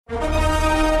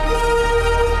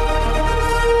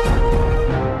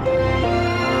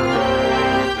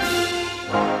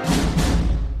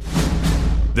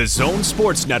The Zone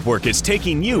Sports Network is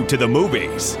taking you to the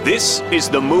movies. This is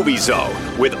The Movie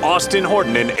Zone with Austin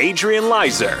Horton and Adrian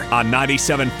Leiser on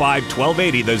 97.5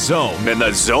 1280 The Zone and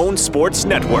the Zone Sports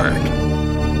Network.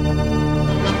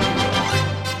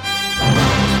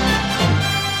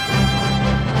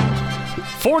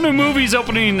 4 new movies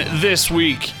opening this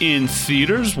week in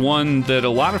theaters. One that a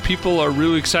lot of people are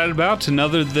really excited about.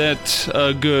 Another that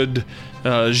a good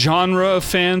genre of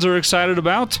fans are excited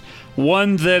about.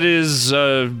 One that is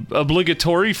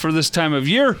obligatory for this time of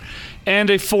year. And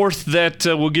a fourth that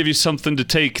will give you something to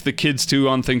take the kids to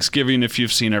on Thanksgiving if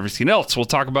you've seen everything else. We'll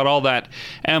talk about all that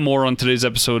and more on today's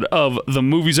episode of The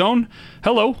Movie Zone.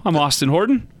 Hello, I'm Austin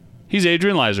Horton. He's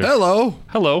Adrian Leiser. Hello.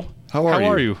 Hello. How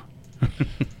are you?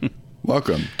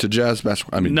 Welcome to Jazz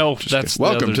Basketball. No, that's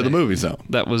welcome to the Movie Zone.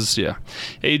 That was, yeah.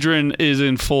 Adrian is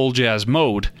in full jazz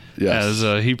mode as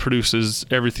he produces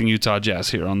everything Utah Jazz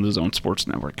here on the Zone Sports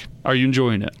Network. Are you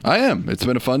enjoying it? I am. It's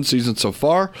been a fun season so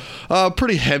far.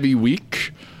 Pretty heavy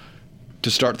week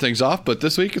to start things off, but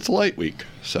this week it's a light week.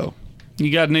 So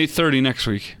you got an 8:30 next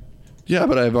week. Yeah,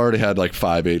 but I've already had like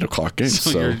 5 8 o'clock games,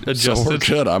 so we're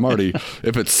good. I'm already.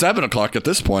 If it's 7 o'clock at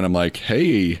this point, I'm like,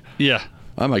 hey, yeah.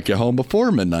 I might get home before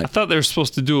midnight. I thought they were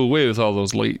supposed to do away with all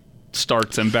those late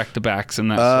starts and back-to-backs and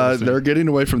that sort of thing. They're getting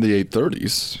away from the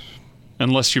 8:30s.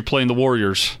 Unless you're playing the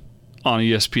Warriors on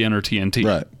ESPN or TNT.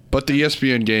 Right. But the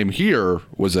ESPN game here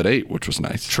was at 8, which was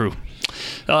nice. True.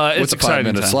 It's a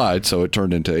 5-minute slide, so it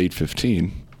turned into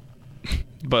 8:15.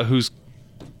 But who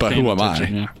am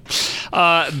I?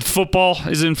 Yeah. Football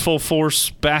is in full force.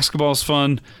 Basketball's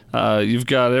fun. You've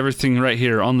got everything right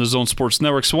here on the Zone Sports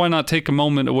Network. So why not take a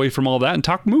moment away from all that and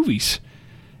talk movies?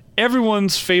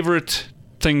 Everyone's favorite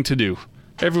thing to do.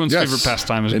 Everyone's favorite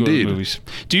pastime is going to movies.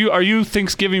 Are you a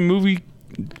Thanksgiving movie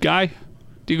guy?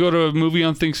 Do you go to a movie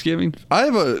on Thanksgiving? I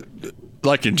have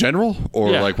like in general,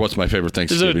 or like what's my favorite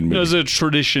Thanksgiving movie? Is it a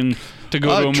tradition to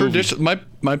go to a movie?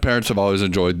 My parents have always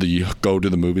enjoyed the go to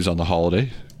the movies on the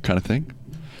holiday kind of thing,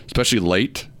 especially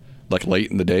late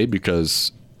in the day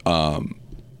because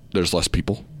there's less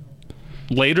people.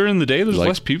 Later in the day, there's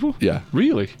less people? Yeah.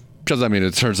 Really? Because,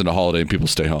 it turns into holiday and people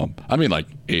stay home.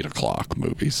 8 o'clock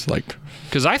movies.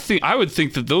 Because I would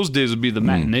think that those days would be the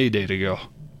matinee day to go.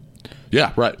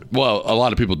 Yeah, right. Well, a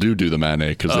lot of people do the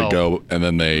matinee because they go and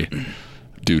then they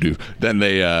Then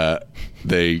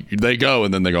they go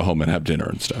and then they go home and have dinner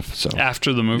and stuff. So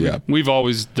after the movie? Yeah. We've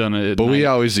always done it at But night. We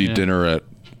always eat dinner at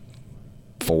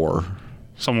 4.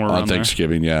 Somewhere around on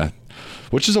Thanksgiving, yeah.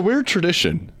 Which is a weird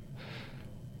tradition.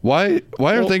 Why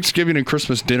are Thanksgiving and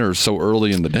Christmas dinners so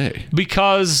early in the day?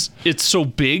 Because it's so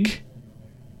big.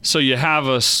 So you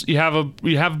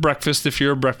have breakfast if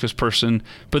you're a breakfast person,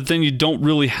 but then you don't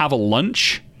really have a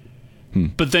lunch.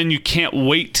 But then you can't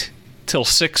wait till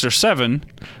 6 or 7.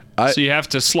 So you have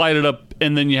to slide it up,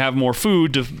 and then you have more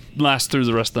food to last through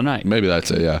the rest of the night. Maybe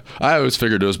that's it, yeah. I always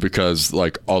figured it was because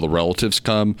all the relatives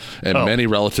come, and many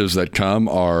relatives that come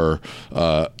are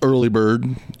early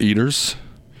bird eaters,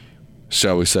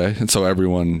 shall we say. And so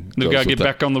everyone they've got to get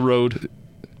back on the road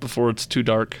before it's too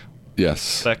dark.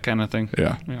 Yes. That kind of thing.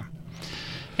 Yeah.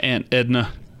 Aunt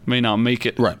Edna may not make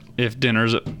it if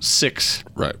dinner's at 6.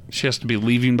 Right. She has to be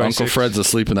leaving by 6. Uncle Fred's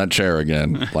asleep in that chair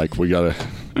again. We got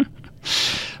to...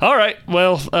 All right.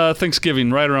 Well,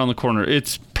 Thanksgiving right around the corner.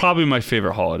 It's probably my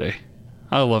favorite holiday.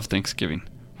 I love Thanksgiving.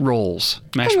 Rolls,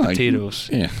 mashed potatoes,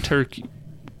 turkey.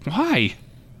 Why?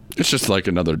 It's just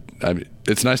another...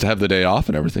 it's nice to have the day off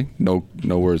and everything. No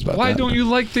worries about that. Why don't you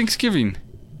like Thanksgiving?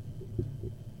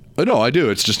 No, I do.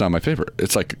 It's just not my favorite.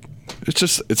 It's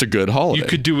a good holiday. You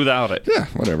could do without it. Yeah,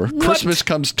 whatever. What? Christmas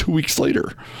comes 2 weeks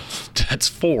later. That's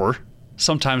 4,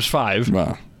 sometimes 5.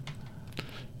 Wow.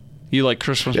 You like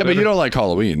Christmas better? But you don't like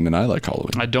Halloween, and I like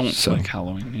Halloween. I don't like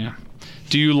Halloween, yeah.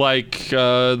 Do you like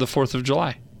the 4th of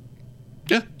July?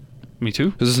 Yeah. Me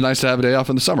too. This is nice to have a day off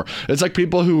in the summer. It's like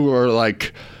people who are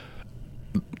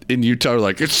in Utah are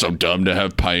it's so dumb to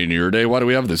have Pioneer Day. Why do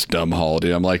we have this dumb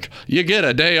holiday? I'm like, you get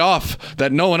a day off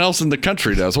that no one else in the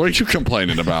country does. What are you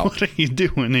complaining about? What are you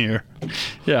doing here?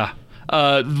 Yeah.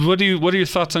 What are your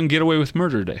thoughts on Get Away with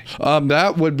Murder Day?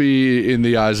 That would be in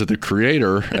the eyes of the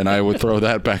creator, and I would throw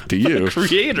that back to you.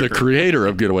 The creator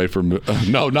of Get Away from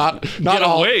not Get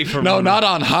Away from no, Murder. Not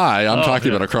on high. I'm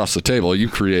talking about across the table. You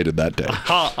created that day.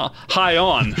 High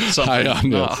on something. High on,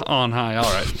 yes. On high.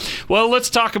 All right. Well, let's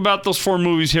talk about those 4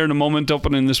 movies here in a moment.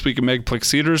 Opening this week at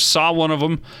Megaplex Theaters. Saw one of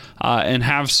them and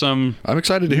have some. I'm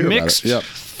excited to hear mixed about it.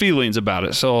 feelings about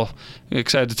it. So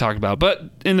excited to talk about it. But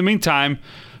in the meantime.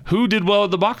 Who did well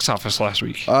at the box office last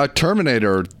week?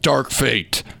 Terminator: Dark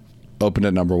Fate. opened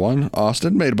at number 1.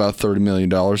 Austin made about $30 million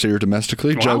here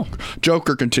domestically. Wow.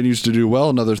 Joker continues to do well,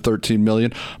 another $13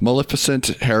 million. Maleficent,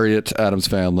 Harriet, Addams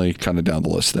Family, kind of down the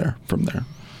list there from there.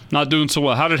 Not doing so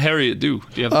well. How did Harriet do?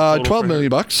 Do you have the total $12 million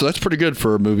bucks, so that's pretty good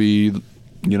for a movie,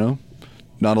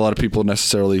 Not a lot of people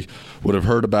necessarily would have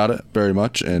heard about it very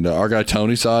much. And our guy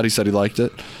Tony saw it. He said he liked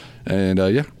it. And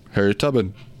Harriet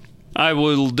Tubman. I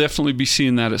will definitely be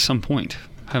seeing that at some point.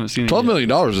 Haven't seen it $12 yet.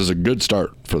 million is a good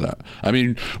start for that. I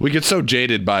mean, we get so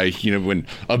jaded by, when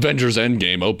Avengers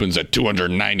Endgame opens at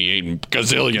 $298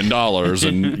 gazillion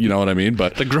and you know what I mean?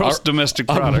 But the gross domestic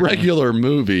product. A regular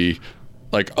movie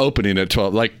like opening at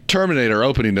 12, like Terminator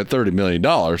opening at $30 million,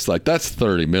 like that's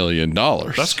 $30 million.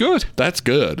 That's good. That's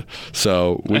good.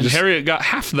 So Harriet got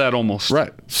half of that almost.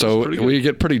 Right. So we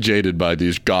get pretty jaded by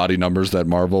these gaudy numbers that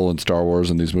Marvel and Star Wars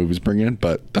and these movies bring in,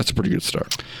 but that's a pretty good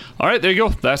start. All right, there you go.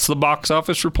 That's the box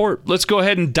office report. Let's go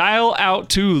ahead and dial out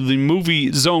to the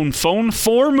Movie Zone phone.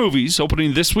 4 movies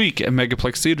opening this week at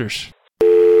Megaplex Theaters.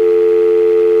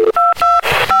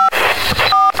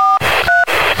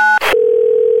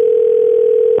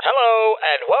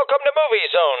 Welcome to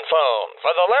Movie Zone phone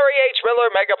for the Larry H.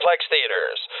 Miller Megaplex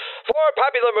Theaters. For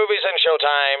popular movies and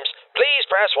showtimes, please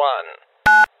press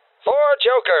 1. For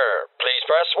Joker, please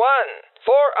press 1.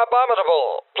 For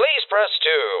Abominable, please press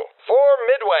 2. For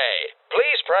Midway,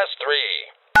 please press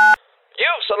 3.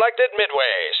 You've selected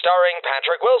Midway, starring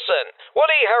Patrick Wilson,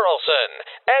 Woody Harrelson,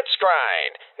 Ed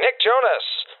Skrein, Nick Jonas,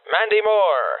 Mandy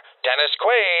Moore, Dennis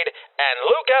Quaid, and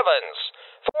Luke Evans.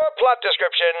 For plot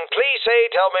description, please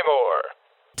say "Tell me more."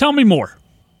 Tell me more.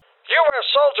 U.S.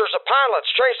 soldiers and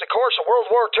pilots traced the course of World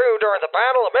War II during the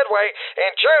Battle of Midway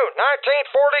in June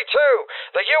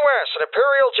 1942. The U.S. and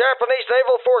Imperial Japanese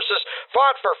naval forces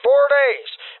fought for 4 days.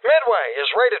 Midway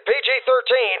is rated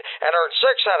PG-13 and earned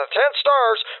 6 out of 10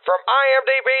 stars from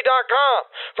IMDb.com.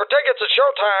 For tickets and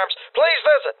showtimes, please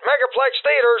visit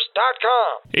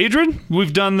MegaplexTheaters.com. Adrian,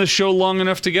 we've done this show long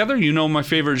enough together. You know my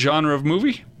favorite genre of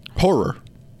movie? Horror.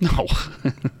 No.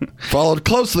 Followed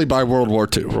closely by World War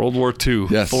II. World War II,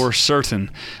 yes, for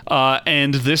certain.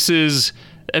 And this is,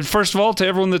 and first of all, to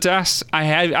everyone that's asked,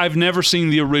 I've never seen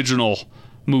the original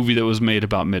movie that was made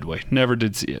about Midway. Never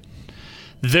did see it.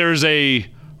 There's a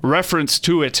reference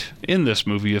to it in this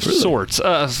movie of sorts.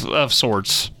 Of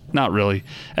sorts. Not really.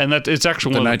 And that it's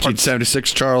actually the one of the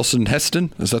 1976 Charleston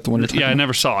Heston? Is that the one you're talking about? I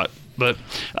never saw it. But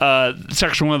it's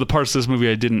actually one of the parts of this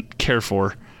movie I didn't care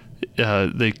for.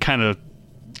 They kind of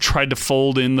tried to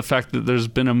fold in the fact that there's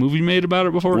been a movie made about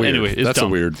it before. Weird. Anyway, it's That's dumb.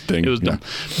 a weird thing. It was dumb.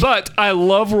 But I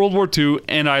love World War II,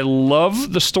 and I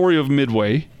love the story of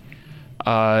Midway.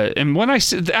 And when I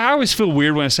always feel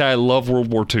weird when I say I love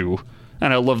World War II,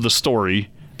 and I love the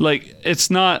story. Like, it's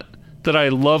not that I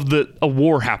love that a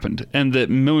war happened, and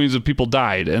that millions of people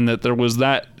died, and that there was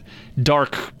that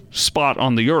dark spot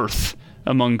on the earth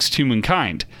amongst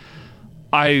humankind.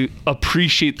 I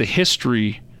appreciate the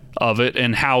history of it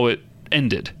and how it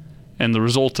ended and the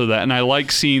result of that, and I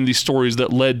like seeing the stories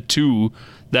that led to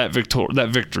that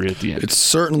victory at the end. It's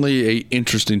certainly a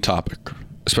interesting topic,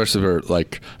 especially for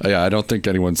I don't think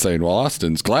anyone's saying, well,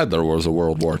 Austin's glad there was a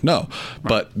World War. No,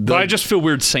 right. But I just feel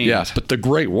weird saying it. But the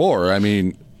Great War, I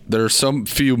mean, there are some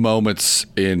few moments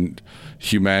in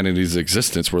humanity's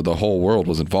existence where the whole world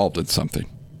was involved in something.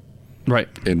 Right.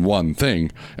 In one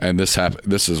thing, and this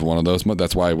is one of those.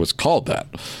 That's why it was called that.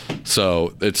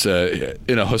 So it's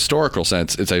in a historical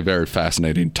sense, it's a very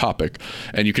fascinating topic,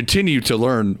 and you continue to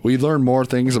learn. We learn more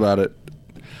things about it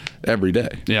every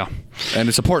day. Yeah, and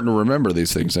it's important to remember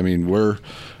these things. I mean, we're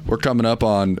coming up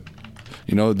on,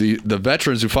 the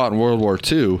veterans who fought in World War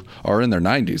II are in their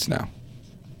 90s now.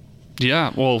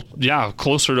 Yeah, well,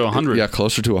 closer to 100. Yeah,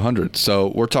 closer to 100.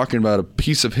 So we're talking about a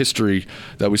piece of history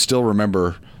that we still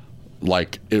remember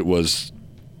like it was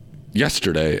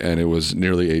yesterday, and it was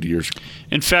nearly 80 years ago.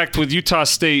 In fact, with Utah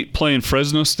State playing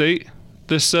Fresno State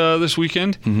this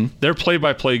weekend, their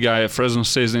play-by-play guy at Fresno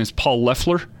State, his name is Paul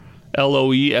Loeffler,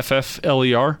 Loeffler. He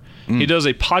does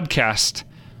a podcast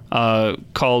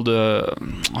called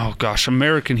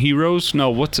American Heroes. No,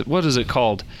 what is it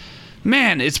called?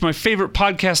 Man, it's my favorite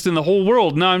podcast in the whole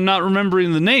world. Now I'm not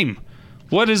remembering the name.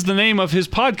 What is the name of his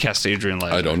podcast, Adrian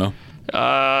Leiser? I don't know.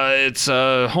 It's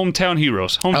Hometown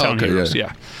Heroes. Heroes,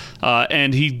 yeah.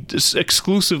 And he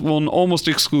almost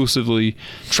exclusively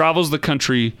travels the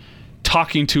country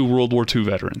talking to World War II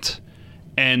veterans.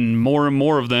 And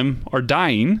more of them are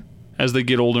dying as they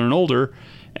get older and older.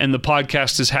 And the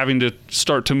podcast is having to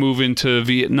start to move into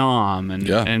Vietnam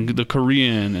and the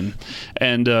Korean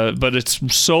but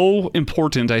it's so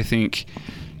important, I think,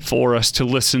 for us to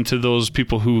listen to those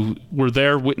people who were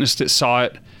there, witnessed it, saw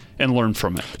it, and learn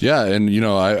from it. Yeah, and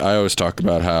I always talk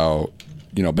about how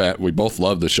we both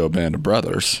love the show Band of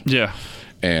Brothers. Yeah,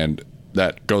 and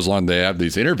that goes along. They have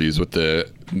these interviews with the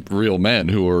real men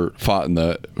who are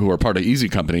part of Easy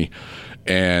Company,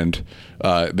 and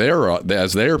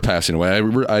as they're passing away,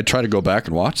 I try to go back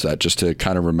and watch that just to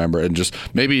kind of remember, and just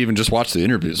maybe even just watch the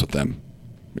interviews with them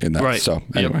in that. Right. So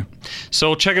anyway,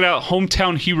 so check it out,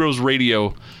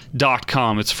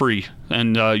 hometownheroesradio.com. It's free,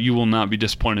 and you will not be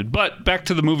disappointed. But back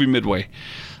to the movie Midway.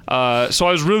 So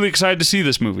I was really excited to see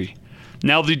this movie.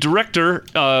 Now the director,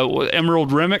 Roland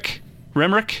Emmerich.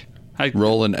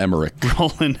 Roland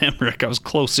Emmerich. I was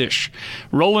close-ish.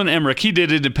 Roland Emmerich. He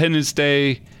did Independence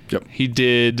Day. Yep. He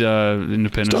did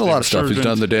Independence Day. He's done a lot of stuff. He's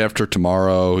done The Day After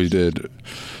Tomorrow. He did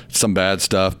some bad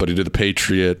stuff, but he did The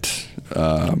Patriot.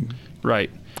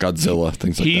 Right. Godzilla,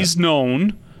 things like that. He's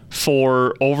known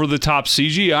for over-the-top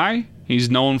CGI. He's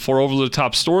known for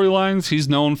over-the-top storylines. He's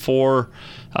known for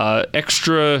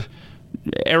extra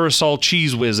aerosol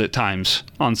cheese whiz at times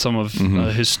on some of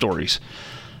his stories.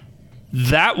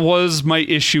 That was my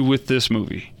issue with this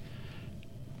movie.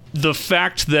 The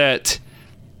fact that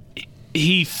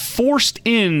he forced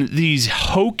in these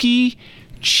hokey,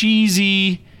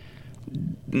 cheesy,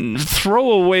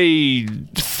 throwaway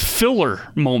filler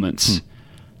moments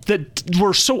that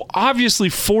were so obviously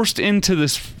forced into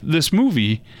this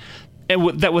movie,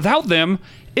 and that without them,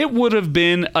 it would have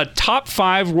been a top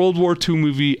 5 World War II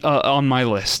movie on my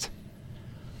list.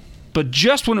 But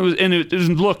just when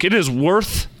look, it is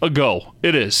worth a go.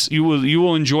 It is. You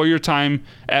will enjoy your time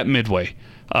at Midway,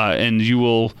 and you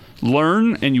will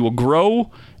learn and you will grow.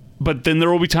 But then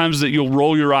there will be times that you'll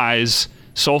roll your eyes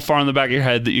so far in the back of your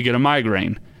head that you get a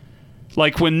migraine.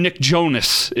 Like when Nick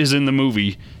Jonas is in the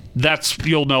movie,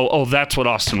 you'll know. Oh, that's what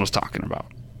Austin was talking about.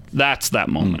 That's that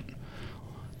moment.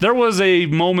 There was a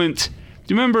moment.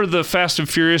 Do you remember the Fast and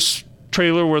Furious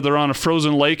trailer where they're on a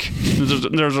frozen lake?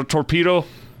 There's a torpedo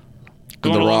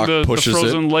going along the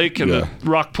frozen lake, and the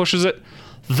rock pushes it.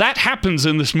 That happens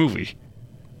in this movie.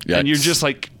 Yikes. And you're just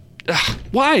like,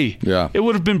 why? Yeah. It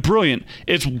would have been brilliant.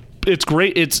 It's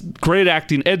great. It's great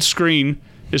acting. Ed Skrein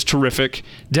is terrific.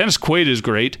 Dennis Quaid is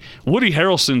great. Woody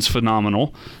Harrelson's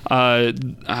phenomenal.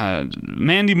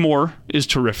 Mandy Moore is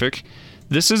terrific.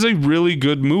 This is a really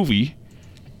good movie.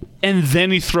 And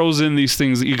then he throws in these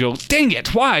things that you go, dang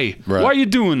it, why? Right. Why are you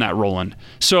doing that, Roland?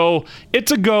 So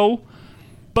it's a go.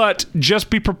 But just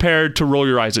be prepared to roll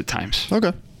your eyes at times.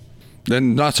 Okay.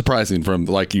 Then not surprising from,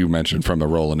 like you mentioned, from a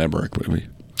Roland Emmerich movie.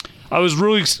 I was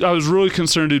really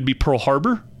concerned it'd be Pearl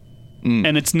Harbor,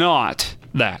 and it's not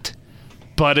that.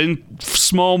 But in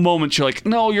small moments, you're like,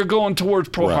 no, you're going towards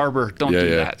Pearl Harbor. Don't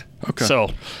do that. Okay. So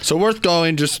worth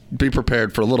going. Just be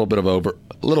prepared for a little bit of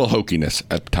little hokiness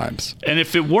at times. And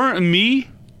if it weren't me,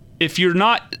 if you're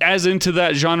not as into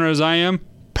that genre as I am,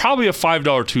 probably a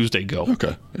 $5 Tuesday go.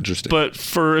 Okay, interesting. But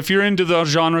if you're into the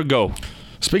genre, go.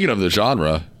 Speaking of the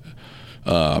genre,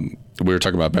 we were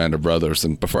talking about Band of Brothers,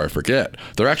 and before I forget,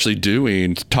 they're actually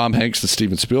doing, Tom Hanks and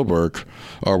Steven Spielberg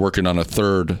are working on a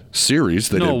third series.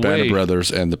 They did Band of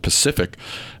Brothers and the Pacific,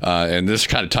 and this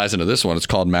kind of ties into this one. It's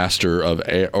called Master of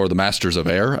Air, or the Masters of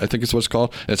Air, I think is what it's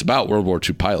called. And it's about World War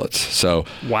II pilots. So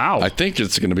wow, I think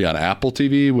it's going to be on Apple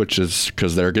TV, which is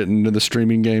because they're getting into the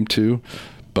streaming game too.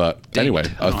 But anyway,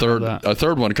 a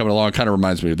third one coming along kind of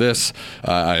reminds me of this.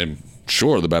 I'm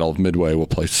sure the Battle of Midway will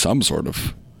play some sort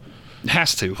of.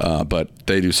 Has to. But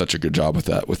they do such a good job with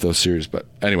that, with those series. But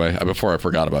anyway, before I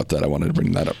forgot about that, I wanted to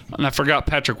bring that up. And I forgot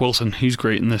Patrick Wilson. He's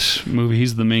great in this movie.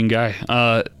 He's the main guy.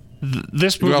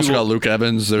 This movie. We also got Luke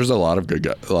Evans. There's a lot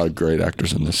of great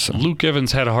actors in this. So. Luke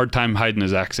Evans had a hard time hiding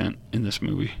his accent in this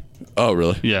movie. Oh,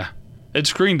 really? Yeah. Ed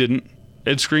Skrein didn't.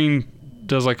 Ed Skrein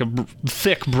does like a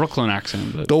thick Brooklyn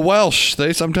accent. But. The Welsh,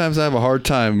 they sometimes have a hard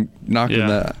time knocking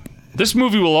that. This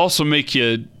movie will also make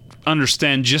you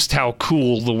understand just how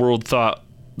cool the world thought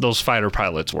those fighter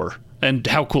pilots were, and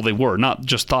how cool they were. Not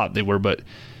just thought they were, but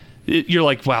you're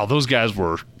like, wow, those guys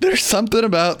were. There's something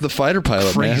about the fighter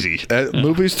pilot, crazy. Man.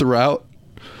 Movies throughout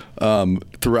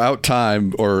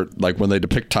time, or like when they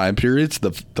depict time periods,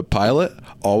 the pilot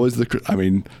always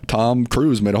Tom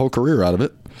Cruise made a whole career out of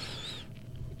it.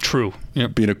 True.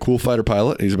 Yep. Being a cool fighter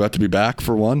pilot. He's about to be back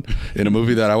for one in a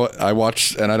movie that I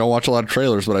watched, and I don't watch a lot of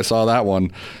trailers, but I saw that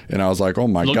one and I was like, oh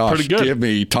my gosh, give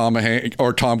me Tom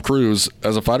Cruise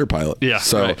as a fighter pilot. Yeah.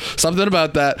 So something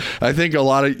about that. I think a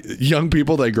lot of young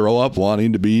people, they grow up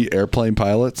wanting to be airplane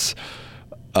pilots.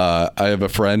 I have a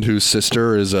friend whose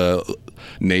sister is a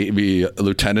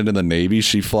lieutenant in the Navy.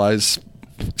 She flies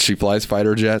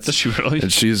fighter jets. Does she really?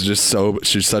 And she's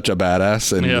such a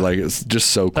badass, and it's just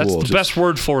so cool. That's the best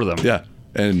word for them. Yeah.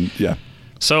 And yeah.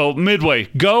 So Midway,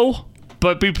 go.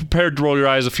 but be prepared to roll your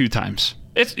eyes a few times.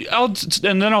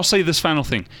 And then I'll say this final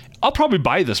thing. I'll probably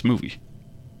buy this movie.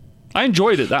 I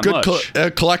enjoyed it that much.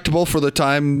 Good collectible for the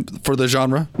time, for the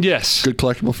genre? Yes. Good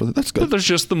collectible for that's good. But there's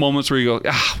just the moments where you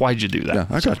go, why'd you do that? Yeah,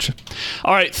 I got you.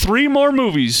 All right, 3 more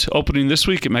movies opening this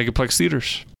week at Megaplex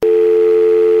Theaters.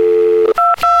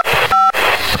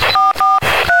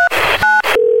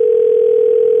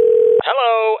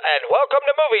 Hello, and welcome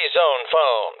to Movie Zone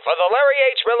Phone for the Larry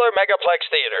H. Miller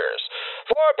Megaplex Theaters.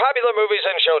 For popular movies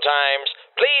and showtimes,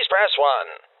 please press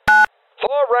 1.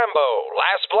 For Rambo,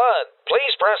 Last Blood,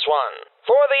 please press 1.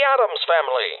 For The Addams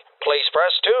Family, please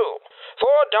press 2.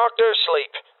 For Dr.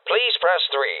 Sleep, please press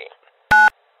 3.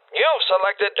 You've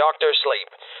selected Dr. Sleep,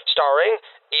 starring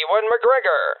Ewan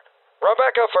McGregor,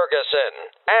 Rebecca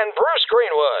Ferguson, and Bruce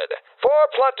Greenwood. For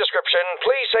plot description,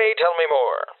 please say "Tell me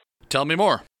more." Tell me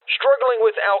more. Struggling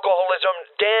with alcoholism,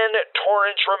 Dan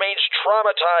Torrance remains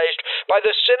traumatized by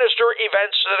the sinister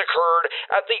events that occurred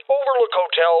at the Overlook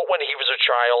Hotel when he was a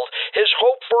child. His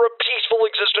hope for a peaceful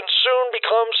existence soon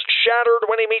becomes shattered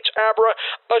when he meets Abra,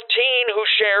 a teen who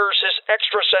shares his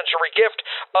extrasensory gift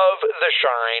of the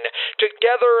Shine.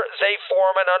 Together, they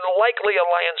form an unlikely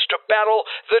alliance to battle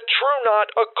the True Knot,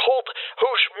 a cult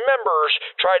whose members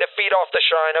try to feed off the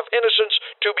shine of innocence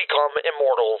to become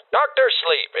immortal. Dr.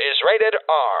 Sleep is rated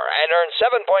R and earned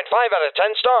 7.5 out of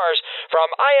 10 stars from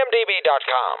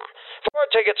IMDb.com. For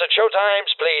tickets at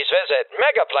showtimes, please visit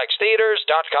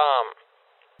megaplextheaters.com.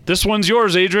 This one's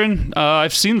yours, Adrian.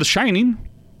 I've seen The Shining.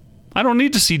 I don't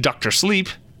need to see Dr. Sleep,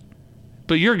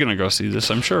 but you're going to go see this,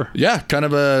 I'm sure. Yeah, kind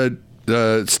of a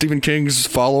Stephen King's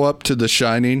follow-up to The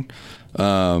Shining.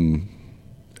 And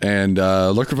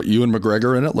looking for Ewan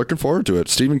McGregor in it. Looking forward to it.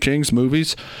 Stephen King's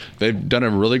movies, they've done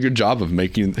a really good job of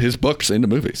making his books into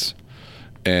movies.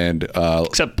 And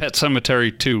except Pet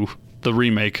Sematary 2, the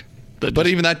remake. But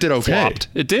even that did okay. Flopped.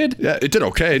 It did? Yeah, it did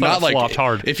okay. Not like flopped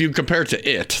hard. If you compare it to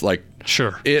It, like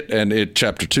sure, It and It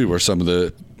Chapter 2 are some of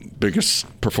the biggest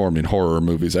performing horror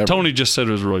movies ever. Tony just said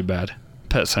it was really bad.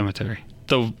 Pet Sematary,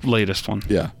 the latest one.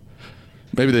 Yeah.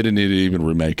 Maybe they didn't need to even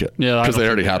remake it. Yeah, because they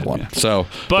already had one. Yeah. So,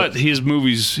 but his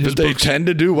movies, his they books tend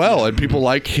to do well, and people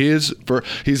like his.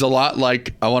 He's a lot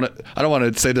like I don't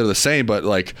want to say they're the same, but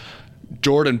like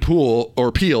Jordan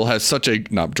Peele has such a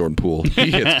not Jordan Peele.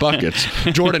 He hits buckets.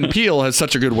 Jordan Peele has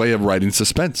such a good way of writing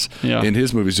suspense in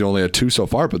his movies. He only had 2 so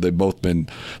far, but they've both been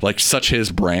like such his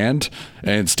brand.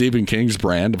 And Stephen King's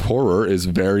brand of horror is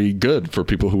very good for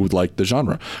people who would like the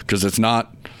genre because it's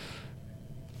not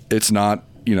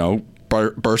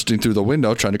bursting through the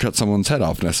window trying to cut someone's head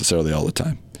off necessarily all the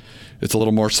time. It's a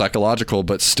little more psychological,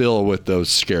 but still with those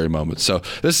scary moments. So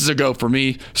this is a go for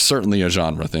me. Certainly a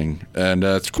genre thing, and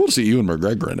it's cool to see Ewan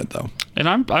McGregor in it, though. And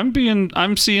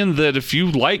I'm seeing that if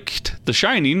you liked The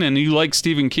Shining and you like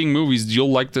Stephen King movies, you'll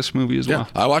like this movie as well.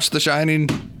 I watched The Shining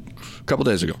a couple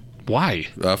days ago. Why?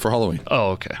 For Halloween.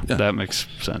 Oh, okay. Yeah. That makes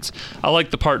sense. I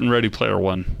like the part in Ready Player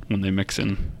One when they mix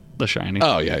in The Shining.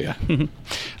 Oh, yeah.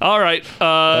 All right.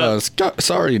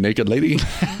 Sorry, naked lady.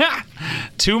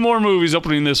 2 more movies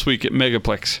opening this week at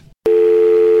Megaplex.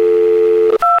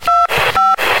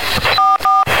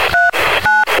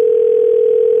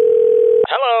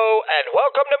 Hello, and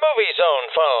welcome to Movie Zone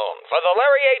Phone for the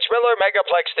Larry H. Miller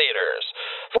Megaplex Theaters.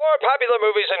 For popular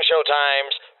movies and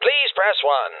showtimes, please press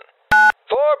 1.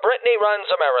 For Brittany Runs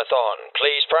a Marathon,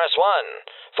 please press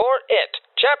 1. For It,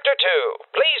 Chapter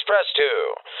 2, please press 2.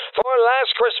 For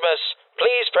Last Christmas,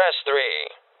 please press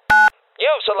 3.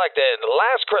 You've selected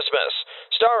Last Christmas,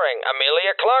 starring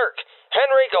Amelia Clarke,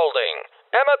 Henry Golding,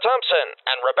 Emma Thompson,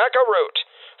 and Rebecca Root.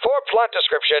 For plot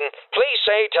description, please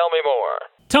say "Tell me more."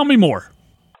 Tell me more.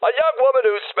 A young woman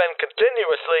who's been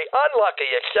continuously unlucky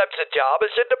accepts a job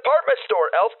as a department store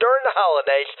elf during the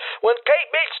holidays. When Kate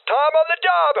meets Tom on the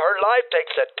job, her life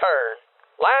takes a turn.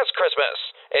 Last Christmas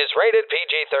is rated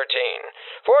PG-13.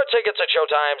 For tickets at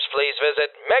showtimes, please visit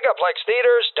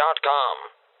megaplextheaters.com.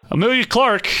 Amelia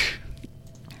Clarke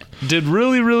did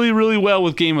really, really, really well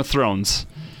with Game of Thrones.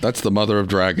 That's the mother of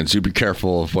dragons. You be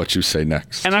careful of what you say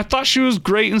next. And I thought she was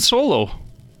great in Solo.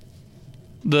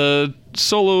 The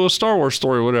Solo Star Wars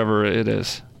story, whatever it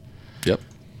is. Yep.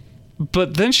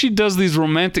 But then she does these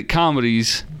romantic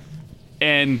comedies,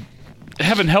 and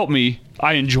heaven help me,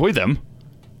 I enjoy them,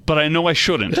 but I know I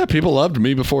shouldn't. Yeah, people loved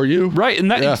Me Before You. Right, and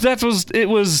that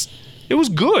was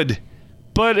good,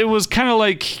 but it was kind of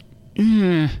like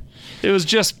it was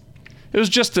just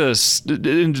a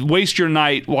waste your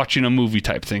night watching a movie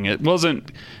type thing. It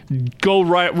wasn't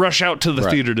rush out to the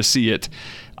theater to see it.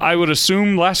 I would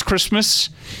assume Last Christmas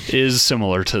is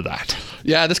similar to that.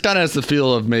 Yeah, this kind of has the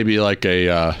feel of maybe like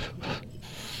a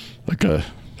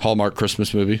Hallmark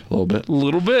Christmas movie, a little bit. A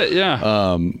little bit,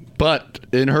 yeah. But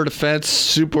in her defense,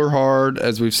 super hard,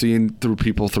 as we've seen through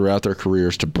people throughout their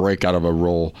careers, to break out of a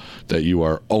role that you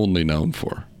are only known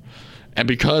for. And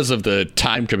because of the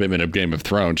time commitment of Game of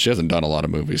Thrones, she hasn't done a lot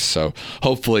of movies. So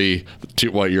hopefully, to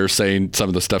what you're saying, some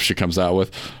of the stuff she comes out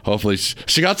with, hopefully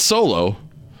she got Solo.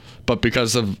 But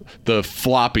because of the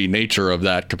floppy nature of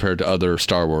that compared to other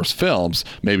Star Wars films,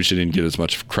 maybe she didn't get as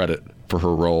much credit for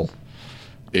her role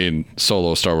in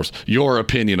Solo Star Wars. Your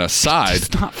opinion aside,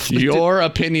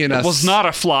 it was not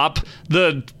a flop.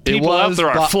 The people out there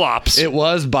are flops. It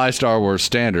was by Star Wars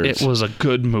standards. It was a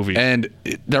good movie. And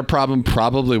their problem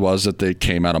probably was that they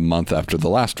came out a month after the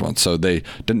last one, so they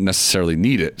didn't necessarily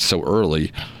need it so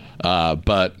early.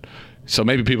 But so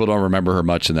maybe people don't remember her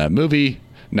much in that movie.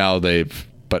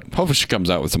 But hopefully she comes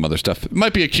out with some other stuff. It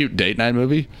might be a cute date night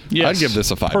movie. Yes. I'd give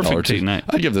this a $5 date night.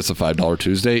 I'd give this a $5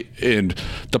 Tuesday. And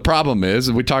the problem is,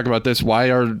 and we talk about this,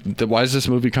 why is this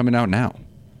movie coming out now?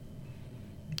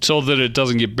 So that it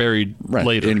doesn't get buried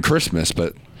later. In Christmas,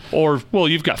 but...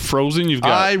 you've got Frozen, you've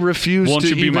got... I refuse Won't to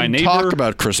You Be My even Neighbor? talk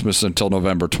about Christmas until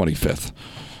November 25th.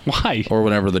 Why? Or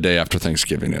whenever the day after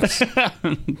Thanksgiving is.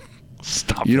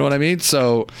 Stop. You know what I mean?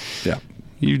 So, yeah.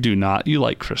 You do not. You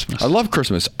like Christmas. I love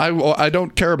Christmas. I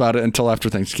don't care about it until after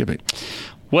Thanksgiving.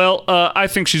 Well, I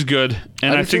think she's good,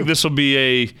 and I think this will be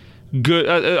a good.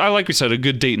 Like we said, a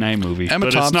good date night movie. Emma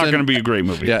but Thompson, it's not going to be a great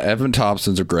movie. Yeah, Evan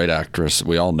Thompson's a great actress.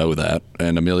 We all know that.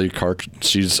 And Emilia Clarke,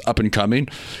 she's up and coming.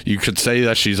 You could say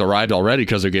that she's arrived already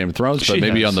because of Game of Thrones, but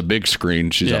maybe on the big screen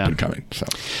she's up and coming. So,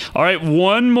 all right,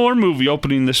 one more movie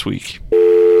opening this week.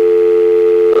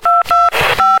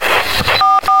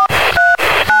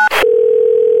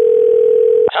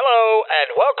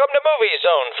 And welcome to Movie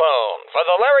Zone Phone for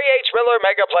the Larry H. Miller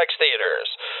Megaplex Theaters.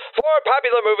 For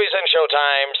popular movies and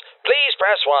showtimes, please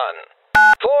press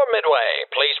 1. For Midway,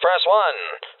 please press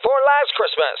 1. For Last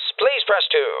Christmas, please press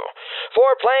 2.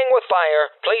 For Playing with Fire,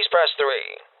 please press 3.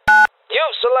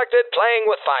 You've selected Playing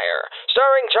with Fire,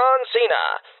 starring John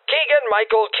Cena,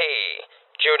 Keegan-Michael Key,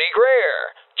 Judy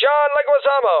Greer, John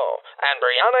Leguizamo, and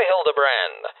Brianna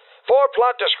Hildebrand. For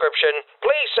plot description,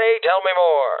 please say "Tell me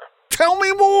more." Tell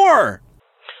me more!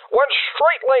 When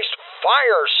straight-laced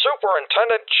fire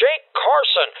superintendent Jake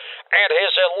Carson and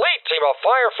his elite team of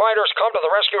firefighters come to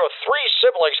the rescue of 3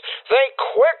 siblings, they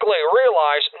quickly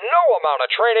realize no amount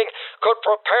of training could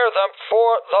prepare them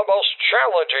for the most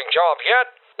challenging job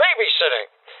yet, babysitting.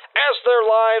 As their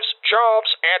lives,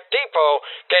 jobs, and depot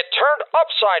get turned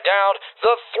upside down,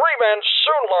 the 3 men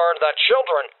soon learn that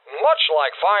children, much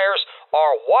like fires,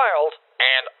 are wild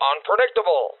and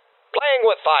unpredictable. Playing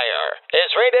with Fire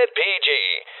is rated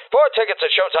PG. For tickets at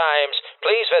showtimes,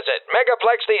 please visit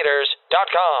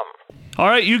megaplextheaters.com. All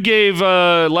right, you gave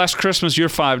Last Christmas your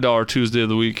 $5 Tuesday of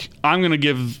the week. I'm going to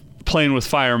give Playing with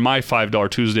Fire my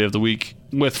 $5 Tuesday of the week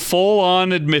with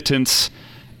full-on admittance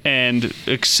and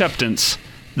acceptance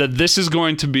that this is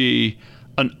going to be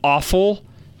an awful,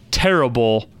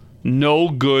 terrible, no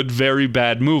good, very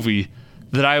bad movie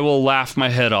that I will laugh my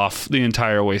head off the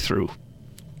entire way through.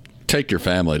 Take your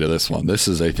family to this one. This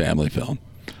is a family film.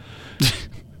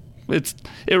 It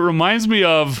reminds me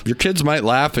of... Your kids might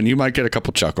laugh and you might get a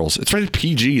couple chuckles. It's rated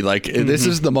PG. This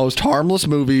is the most harmless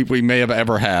movie we may have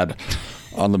ever had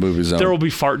on the Movie Zone. There will be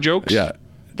fart jokes. Yeah.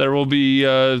 There will be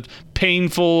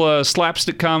painful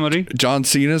slapstick comedy. John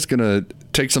Cena's going to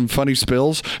take some funny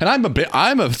spills. And I'm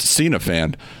a Cena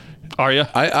fan. Are you?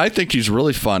 I think he's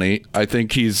really funny. I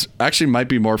think he's actually might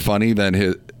be more funny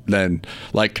than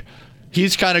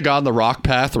he's kind of gone the Rock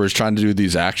path where he's trying to do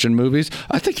these action movies.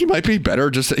 I think he might be better.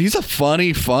 He's a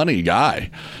funny guy.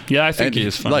 Yeah, I think he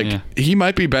is funny. He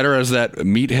might be better as that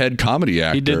meathead comedy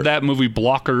actor. He did that movie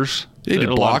Blockers. He did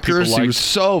Blockers. He was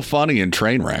so funny in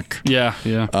Trainwreck. Yeah.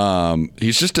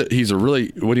 He's a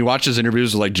really, when you watch his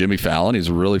interviews with Jimmy Fallon,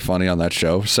 he's really funny on that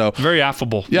show. So very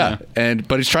affable. Yeah.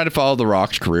 But he's trying to follow The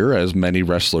Rock's career, as many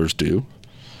wrestlers do.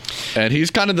 And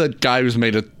he's kind of the guy who's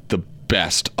made it the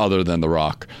best other than The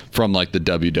Rock from the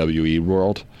WWE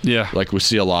world. Yeah. We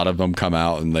see a lot of them come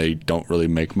out and they don't really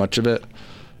make much of it.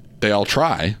 They all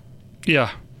try. Yeah.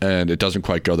 And it doesn't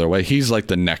quite go their way. He's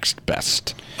the next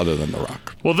best other than The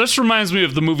Rock. Well, this reminds me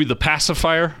of the movie The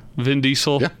Pacifier, Vin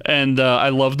Diesel. Yeah. And I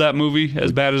love that movie,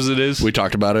 as bad as it is. We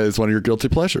talked about it as one of your guilty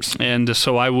pleasures. And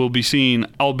so I will be seeing,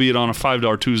 albeit on a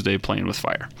 $5 Tuesday, Playing with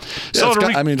Fire. Yeah,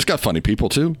 it's got funny people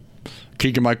too.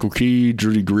 Keegan-Michael Key,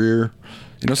 Judy Greer.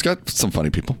 It's got some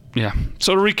funny people. Yeah.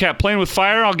 So to recap, Playing with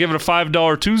Fire, I'll give it a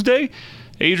 $5 Tuesday.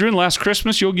 Adrian, Last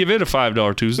Christmas, you'll give it a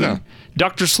 $5 Tuesday. Yeah.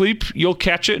 Dr. Sleep, you'll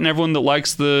catch it, and everyone that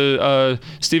likes the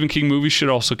Stephen King movies should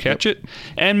also catch it.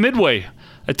 And Midway,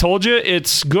 I told you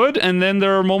it's good, and then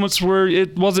there are moments where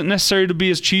it wasn't necessary to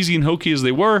be as cheesy and hokey as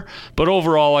they were, but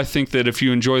overall, I think that if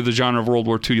you enjoy the genre of World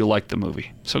War II, you'll like the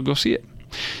movie. So go see it.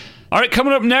 All right,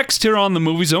 coming up next here on the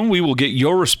Movie Zone, we will get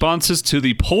your responses to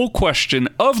the poll question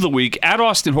of the week at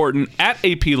Austin Horton, at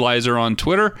AP Leiser on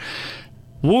Twitter.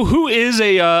 Who is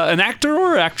an actor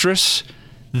or actress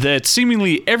that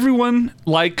seemingly everyone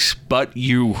likes but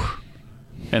you?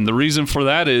 And the reason for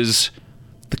that is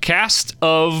the cast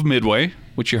of Midway,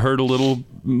 which you heard a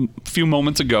few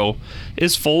moments ago,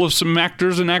 is full of some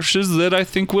actors and actresses that I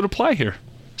think would apply here.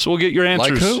 So we'll get your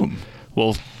answers. Like whom?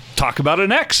 We'll talk about it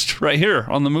next, right here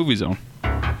on the Movie Zone.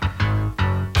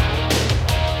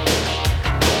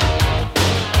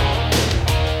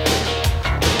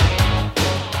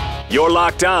 You're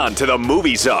locked on to the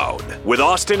Movie Zone with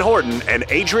Austin Horton and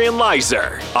Adrian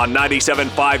Leiser on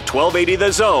 97.5 1280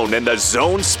 The Zone and the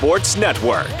Zone Sports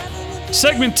Network.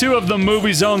 Segment 2 of the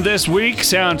Movie Zone this week,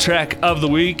 soundtrack of the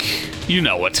week. You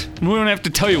know it. We don't have to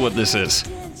tell you what this is.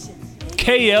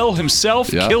 KL himself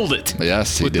killed it.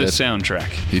 Yes, he with did. the soundtrack.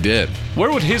 He did.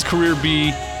 Where would his career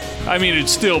be? I mean, it'd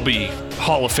still be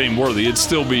Hall of Fame worthy. It'd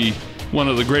still be one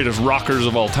of the greatest rockers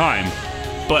of all time.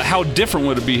 But how different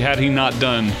would it be had he not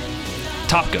done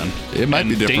Top Gun? It might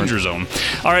be different. Danger Zone.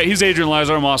 All right, he's Adrian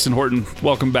Leiser. I'm Austin Horton.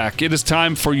 Welcome back. It is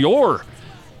time for your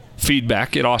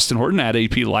feedback at Austin Horton, at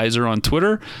AP Leiser on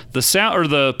Twitter.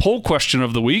 The poll question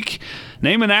of the week: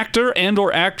 name an actor and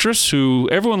or actress who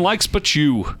everyone likes but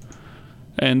you.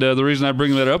 And the reason I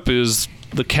bring that up is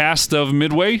the cast of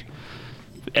Midway.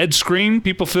 Ed Skrein,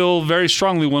 people feel very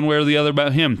strongly one way or the other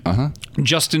about him.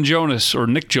 Justin Jonas, or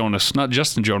Nick Jonas, not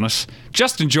Justin Jonas.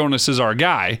 Justin Jonas is our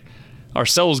guy, our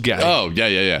sales guy. Oh,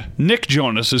 yeah. Nick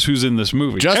Jonas is who's in this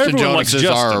movie. Justin Everyone Jonas likes is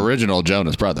Justin. our original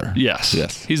Jonas brother. Yes.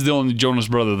 He's the only Jonas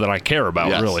brother that I care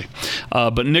about, really.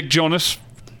 But Nick Jonas,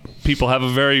 people have a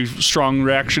very strong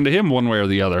reaction to him one way or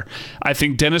the other. I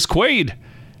think Dennis Quaid,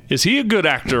 is he a good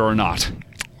actor or not?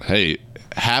 Hey,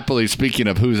 happily speaking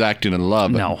of who's acting in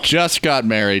love, just got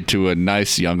married to a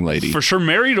nice young lady. For sure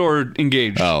married or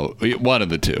engaged? Oh, one of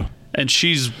the two. And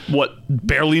she's, what,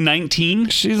 barely 19?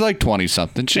 She's like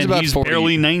 20-something. She's and about he's 40.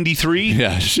 Barely 93?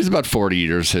 Yeah, she's about 40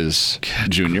 years his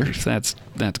junior. That's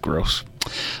gross.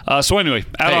 So anyway,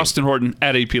 at Austin Horton,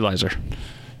 at AP Leiser.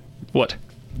 What?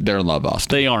 They're in love,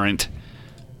 Austin. They aren't.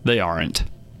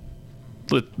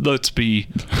 Let's be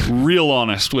real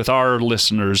honest with our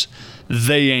listeners.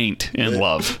 They ain't in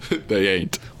love. They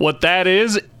ain't. What that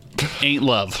is, ain't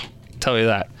love. Tell you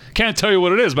that. Can't tell you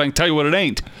what it is, but I can tell you what it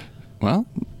ain't. Well,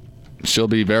 she'll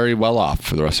be very well off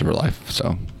for the rest of her life.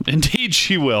 So indeed,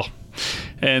 she will.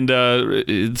 And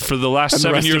for the last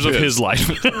 7 years of his life.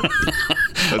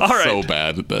 That's all right. so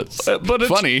bad. That's but it's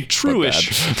funny.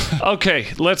 True-ish. Okay,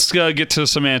 let's get to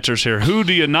some answers here. Who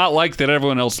do you not like that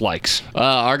everyone else likes?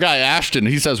 Our guy Ashton,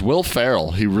 he says Will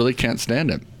Ferrell. He really can't stand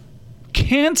him.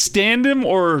 Can't stand him,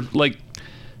 or like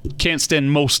can't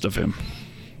stand most of him?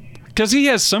 Because he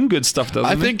has some good stuff,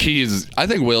 doesn't he? I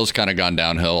think Will's kind of gone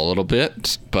downhill a little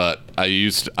bit, but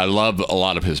I love a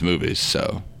lot of his movies.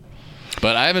 So,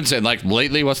 but I haven't said like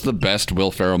lately. What's the best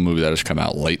Will Ferrell movie that has come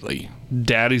out lately?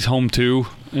 Daddy's Home 2,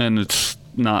 and it's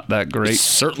not that great. It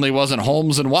certainly wasn't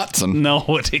Holmes and Watson. No,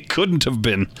 it couldn't have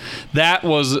been. That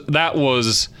was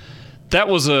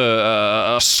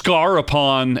a scar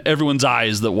upon everyone's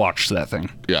eyes that watched that thing.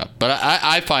 Yeah, but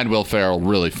I find Will Ferrell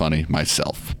really funny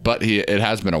myself. But it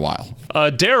has been a while.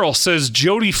 Daryl says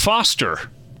Jodie Foster.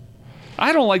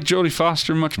 I don't like Jodie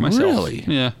Foster much myself. Really?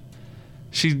 Yeah.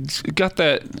 She got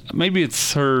that. Maybe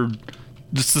it's her.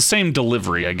 It's the same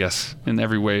delivery, I guess, in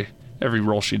every way, every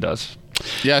role she does.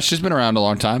 Yeah, she's been around a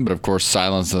long time, but of course,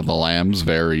 Silence of the Lambs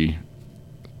very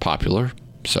popular.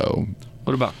 So.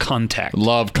 What about Contact?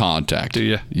 Love Contact. Do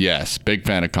you? Yes, big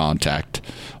fan of Contact.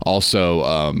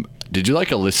 Also, did you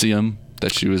like Elysium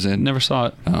that she was in? Never saw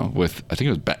it. Oh, with I think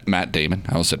it was Matt Damon.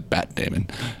 I almost said Bat Damon.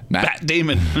 Matt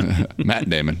Damon. Matt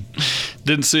Damon.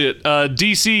 Didn't see it.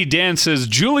 DC Dan says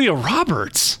Julia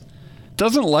Roberts.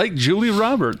 Doesn't like Julia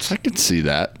Roberts. I can see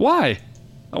that. Why?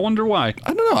 I wonder why.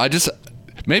 I don't know.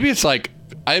 Maybe it's like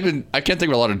I can't think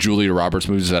of a lot of Julia Roberts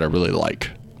movies that I really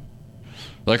like.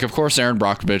 Like, of course, Erin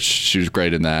Brockovich, she was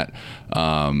great in that.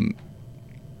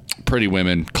 Pretty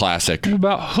Women, classic. What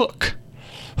about Hook?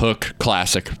 Hook,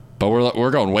 classic. But we're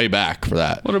going way back for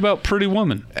that. What about Pretty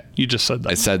Woman? You just said that.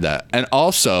 I said that. And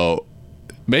also,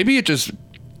 maybe it just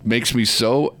makes me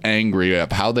so angry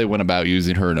at how they went about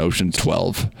using her in Ocean's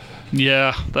 12.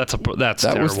 Yeah, that's that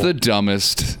terrible. was the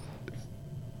dumbest.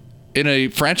 In a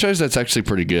franchise that's actually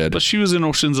pretty good. But she was in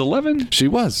Ocean's 11? She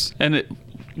was. And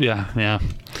yeah.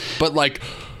 But like,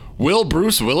 will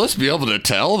Bruce Willis be able to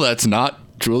tell that's not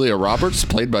Julia Roberts,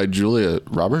 played by Julia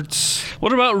Roberts.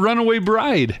 What about Runaway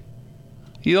Bride?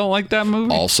 You don't like that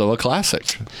movie? Also a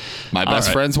classic. My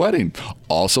Best Friend's Wedding.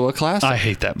 Also a classic. I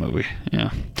hate that movie.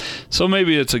 Yeah. So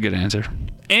maybe it's a good answer.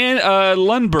 And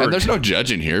Lundberg. And there's no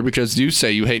judging here because you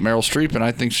say you hate Meryl Streep, and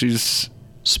I think she's...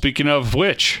 Speaking of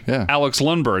which, yeah. Alex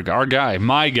Lundberg, our guy,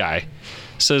 my guy,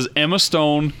 says Emma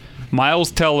Stone,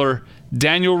 Miles Teller,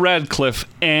 Daniel Radcliffe,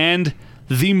 and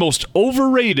the most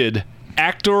overrated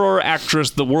actor or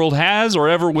actress the world has or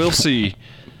ever will see,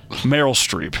 Meryl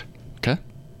Streep. Okay.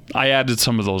 I added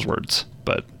some of those words,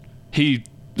 but he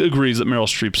agrees that Meryl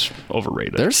Streep's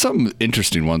overrated. There's some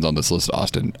interesting ones on this list,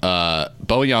 Austin.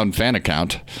 Bojan fan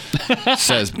account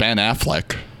says Ben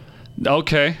Affleck.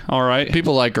 Okay, all right.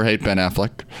 People like or hate Ben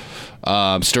Affleck.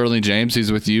 Sterling James,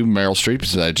 he's with you. Meryl Streep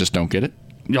says, I just don't get it.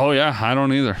 Oh, yeah, I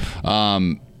don't either.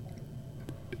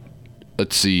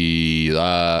 Let's see.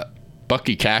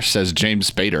 Bucky Cash says James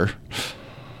Spader.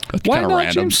 That's Why not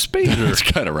random. James Spader? It's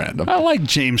kind of random. I like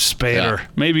James Spader. Yeah.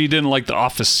 Maybe he didn't like the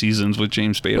Office seasons with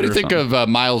James Spader. What do you think of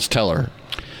Miles Teller?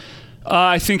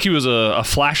 I think he was a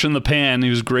flash in the pan.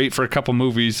 He was great for a couple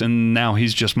movies, and now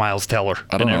he's just Miles Teller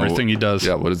in everything he does.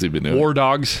 Yeah, what has he been doing? War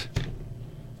Dogs.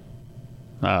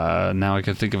 Now I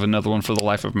can think of another one for the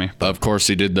life of me. Of course,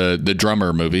 he did the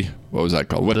drummer movie. What was that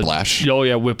called? Whiplash. Oh,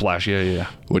 yeah, Whiplash. Yeah.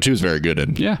 Which he was very good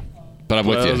in. Yeah. But I'm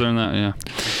with you. Other than that, yeah.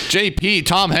 JP,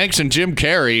 Tom Hanks, and Jim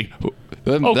Carrey.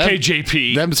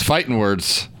 JP. Them's fighting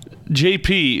words.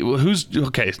 JP, who's...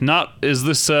 Okay, is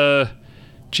this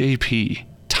JP?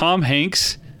 Tom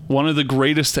Hanks, one of the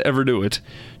greatest to ever do it.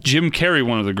 Jim Carrey,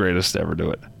 one of the greatest to ever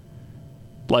do it.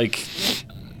 Like,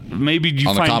 maybe you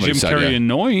find Jim Carrey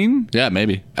annoying. Yeah,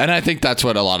 maybe. And I think that's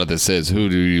what a lot of this is. Who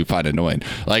do you find annoying?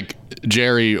 Like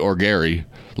Jerry or Gary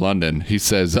London, he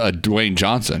says Dwayne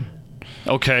Johnson.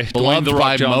 Okay. Beloved Dwayne The Rock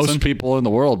by Johnson. most people in the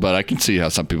world, but I can see how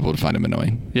some people would find him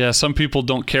annoying. Yeah, some people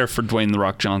don't care for Dwayne The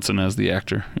Rock Johnson as the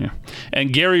actor. Yeah.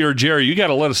 And Gary or Jerry, you got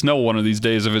to let us know one of these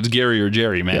days if it's Gary or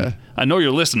Jerry, man. Yeah. I know you're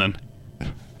listening.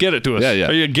 Get it to us. Yeah.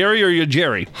 Are you Gary or are you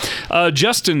Jerry?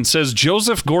 Justin says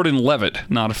Joseph Gordon-Levitt.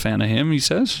 Not a fan of him, he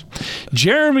says.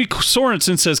 Jeremy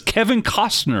Sorensen says Kevin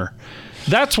Costner.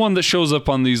 That's one that shows up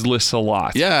on these lists a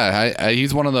lot. Yeah,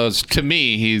 he's one of those. To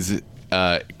me, he's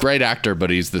a great actor, but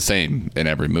he's the same in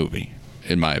every movie,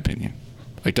 in my opinion.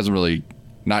 Like,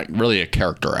 not really a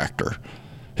character actor.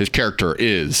 His character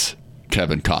is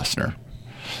Kevin Costner.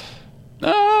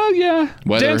 Yeah.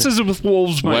 Dances with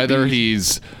Wolves might Whether be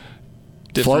he's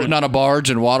different. floating on a barge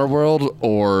in Waterworld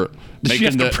or You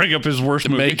have to bring up his worst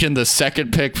movie. making the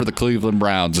second pick for the Cleveland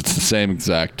Browns. It's the same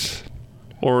exact.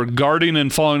 Or guarding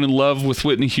and falling in love with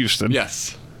Whitney Houston.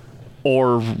 Yes.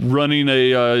 Or running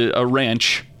a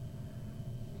ranch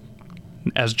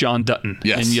as John Dutton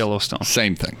in Yellowstone.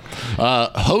 Same thing.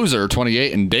 Hoser,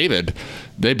 28, and David,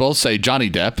 they both say Johnny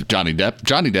Depp,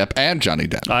 and Johnny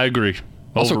Depp. I agree.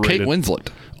 Also, Overrated. Kate Winslet.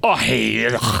 Oh,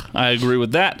 hey, I agree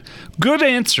with that. Good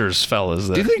answers, fellas.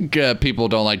 There. Do you think people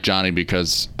don't like Johnny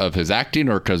because of his acting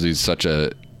or because he's such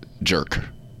a jerk?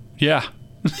 Yeah.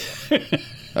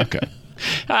 Okay.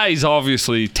 He's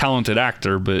obviously a talented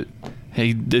actor, but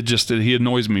he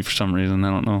annoys me for some reason.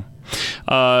 I don't know.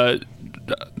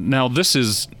 Now,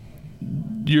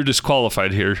 you're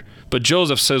disqualified here, but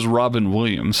Joseph says Robin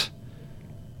Williams,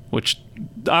 which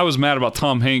I was mad about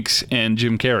Tom Hanks and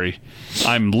Jim Carrey.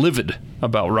 I'm livid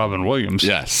about Robin Williams.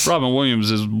 Yes. Robin Williams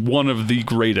is one of the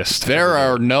greatest. There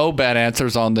are no bad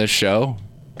answers on this show,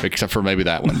 except for maybe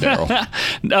that one,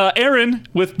 Daryl. Aaron,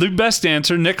 with the best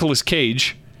answer, Nicolas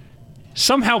Cage.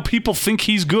 Somehow people think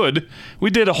he's good. We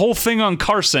did a whole thing on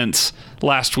Car Sense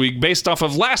last week based off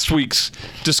of last week's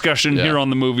discussion here on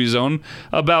the Movie Zone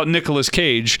about Nicolas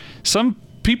Cage. Some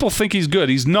people think he's good.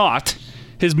 He's not.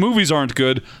 His movies aren't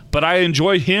good, but I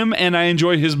enjoy him and I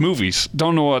enjoy his movies.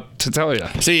 Don't know what to tell you.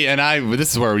 See, and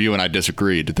this is where you and I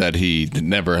disagreed, that he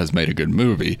never has made a good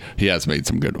movie. He has made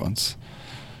some good ones.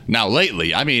 Now,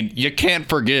 lately, I mean, you can't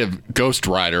forgive Ghost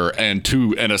Rider and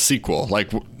a sequel.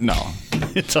 Like, no.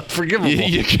 It's unforgivable.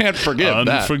 You can't forgive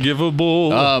that.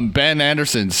 Unforgivable. Ben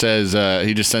Anderson says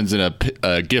he just sends in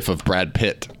a GIF of Brad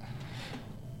Pitt.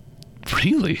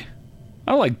 Really?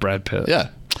 I like Brad Pitt. Yeah.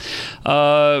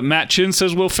 Matt Chin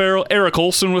says Will Ferrell. Eric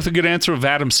Olson with a good answer of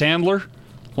Adam Sandler.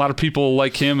 A lot of people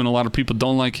like him and a lot of people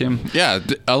don't like him. Yeah,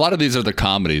 a lot of these are the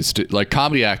comedies. Like,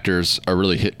 comedy actors are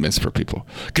really hit and miss for people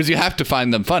because you have to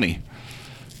find them funny,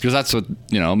 because that's what,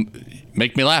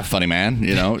 make me laugh, funny man.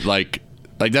 Like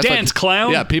that's dance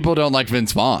clown. Yeah, people don't like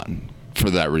Vince Vaughn for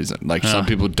that reason. Like, some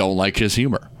people don't like his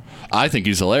humor. I think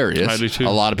he's hilarious. I do too. A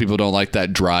lot of people don't like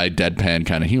that dry, deadpan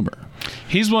kind of humor.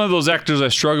 He's one of those actors I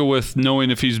struggle with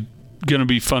knowing if he's going to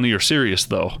be funny or serious,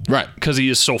 though. Right. Because he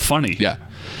is so funny. Yeah.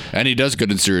 And he does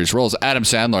good in serious roles. Adam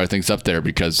Sandler, I think, is up there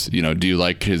because, do you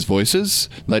like his voices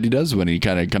that he does when he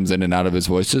kind of comes in and out of his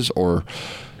voices? Or,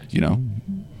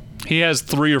 He has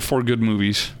 3 or 4 good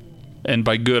movies. And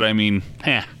by good, I mean,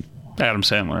 Adam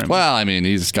Sandler. Well,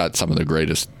 he's got some of the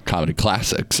greatest comedy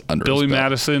classics under Billy his belt.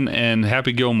 Madison and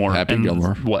Happy Gilmore.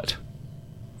 Gilmore. What?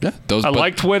 Yeah. I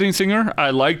liked Wedding Singer. I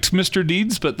liked Mr.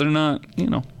 Deeds, but they're not,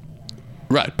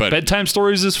 Right, but... Bedtime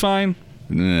Stories is fine.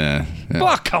 Yeah.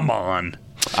 Oh, come on.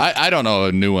 I don't know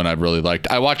a new one I really liked.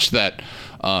 I watched that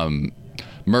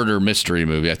murder mystery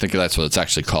movie. I think that's what it's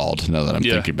actually called, now that I'm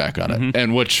thinking back on it.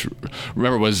 And which,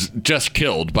 remember, was just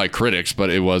killed by critics, but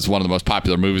it was one of the most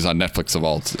popular movies on Netflix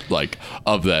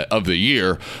of the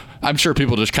year. I'm sure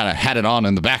people just kind of had it on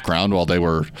in the background while they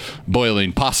were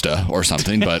boiling pasta or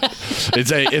something, but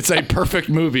it's a perfect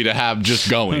movie to have just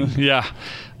going. Yeah.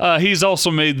 He's also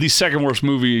made the second worst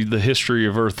movie the history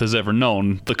of Earth has ever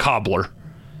known, The Cobbler.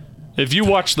 If you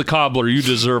watch The Cobbler, you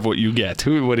deserve what you get.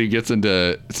 When he gets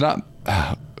into, it's not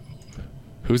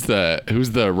who's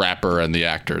the rapper and the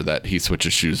actor that he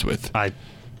switches shoes with?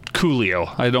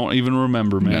 Coolio. I don't even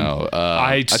remember, man. No,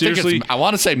 I seriously, I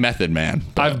want to say Method Man.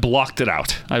 I've blocked it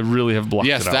out. I really have blocked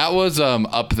it out. Yes, that was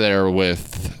up there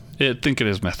with. I think it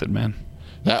is Method Man.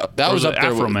 That was up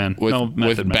there Afro with, Man.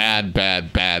 with Man.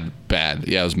 bad.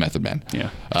 Yeah, it was Method Man. Yeah.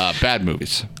 Bad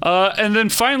movies. And then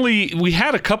finally, we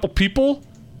had a couple people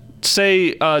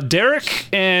say Derek,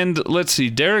 and let's see,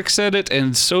 Derek said it,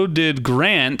 and so did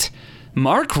Grant.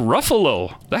 Mark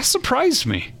Ruffalo. That surprised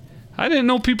me. I didn't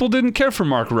know people didn't care for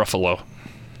Mark Ruffalo.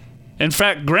 In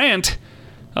fact, Grant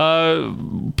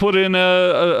put in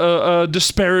a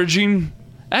disparaging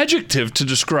adjective to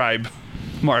describe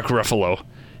Mark Ruffalo.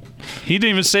 He didn't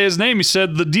even say his name. He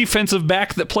said the defensive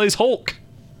back that plays Hulk.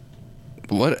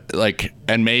 What,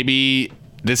 and maybe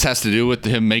this has to do with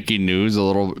him making news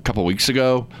a couple weeks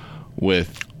ago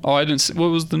with... Oh, I didn't see. What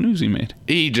was the news he made?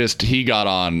 He got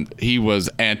on... He was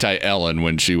anti-Ellen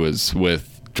when she was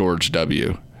with George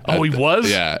W. Oh, he was?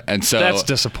 Yeah, and so... That's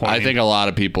disappointing. I think a lot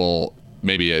of people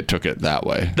maybe took it that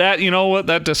way. You know what?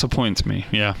 That disappoints me.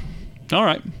 Yeah. All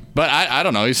right. But I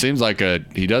don't know. He seems like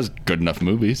he does good enough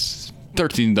movies.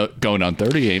 13 going on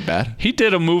 30 ain't bad. He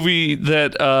did a movie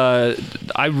that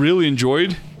I really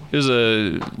enjoyed.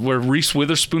 Where Reese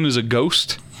Witherspoon is a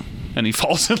ghost and he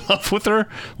falls in love with her.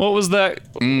 What was that?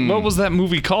 What was that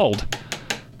movie called?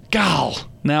 Gal.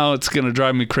 Now it's gonna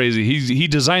drive me crazy. He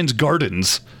designs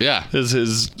gardens. Yeah, is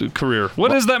his career.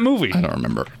 What is that movie? I don't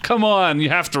remember. Come on, you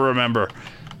have to remember.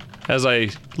 As I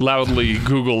loudly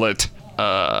Google it.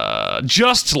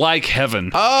 Just Like Heaven.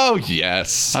 Oh,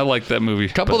 yes. I like that movie.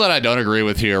 Couple that I don't agree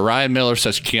with here. Ryan Miller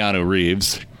says Keanu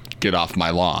Reeves. Get off my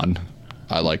lawn.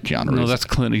 I like Keanu Reeves. No, that's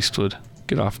Clint Eastwood.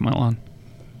 Get off my lawn.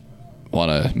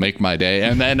 Want to make my day.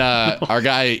 And then our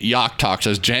guy Yak Talk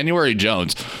says January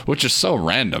Jones, which is so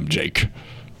random, Jake.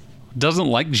 Doesn't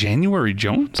like January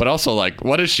Jones? But also,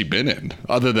 what has she been in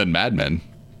other than Mad Men?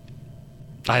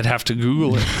 I'd have to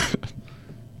Google it.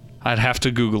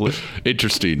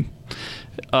 Interesting.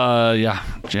 Yeah,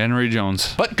 January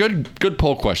Jones. But good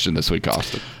poll question this week,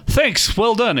 Austin. Thanks.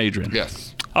 Well done, Adrian.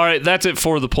 Yes. All right, that's it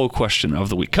for the poll question of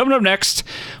the week. Coming up next,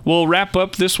 we'll wrap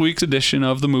up this week's edition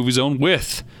of the Movie Zone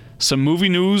with some movie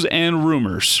news and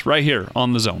rumors right here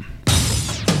on The Zone.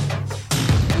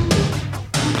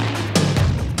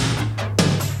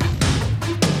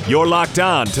 You're locked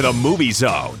on to the Movie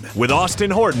Zone with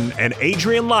Austin Horton and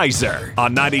Adrian Leiser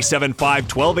on 97.5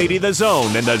 1280 The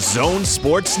Zone and the Zone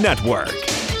Sports Network.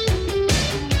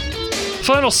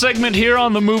 Final segment here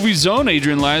on the Movie Zone.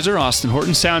 Adrian Leiser, Austin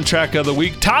Horton, soundtrack of the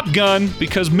week. Top Gun,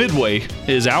 because Midway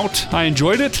is out. I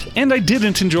enjoyed it, and I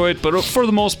didn't enjoy it, but for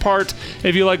the most part,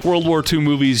 if you like World War II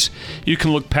movies, you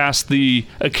can look past the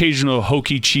occasional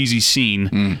hokey, cheesy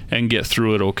scene and get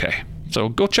through it okay. So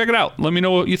go check it out. Let me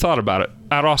know what you thought about it.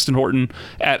 At Austin Horton,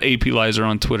 at AP Leiser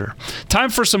on Twitter. Time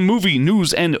for some movie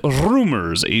news and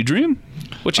rumors. Adrian,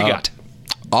 what you got?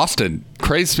 Austin,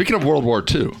 crazy. Speaking of World War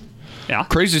II, yeah,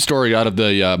 crazy story out of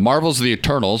the Marvel's The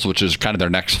Eternals, which is kind of their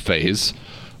next phase.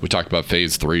 We talked about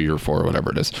phase 3 or 4,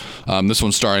 whatever it is. This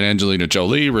one's starring Angelina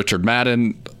Jolie, Richard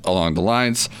Madden, along the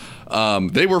lines.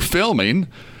 They were filming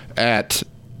at,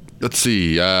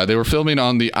 they were filming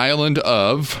on the island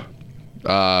of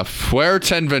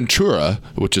Fuerteventura,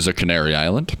 which is a Canary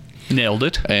Island. Nailed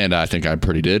it. And I think I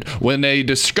pretty did. When they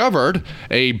discovered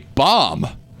a bomb,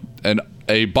 and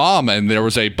there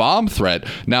was a bomb threat.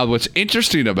 Now, what's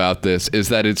interesting about this is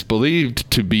that it's believed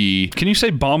to be... Can you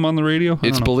say bomb on the radio?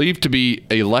 It's believed to be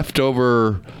a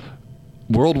leftover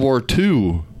World War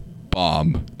II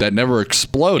bomb that never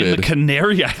exploded. In the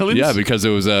Canary Islands? Yeah, because it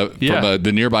was from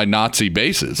the nearby Nazi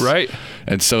bases. Right.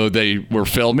 And so they were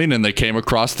filming and they came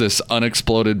across this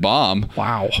unexploded bomb.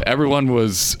 Wow. Everyone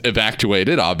was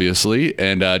evacuated, obviously,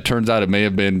 and turns out it may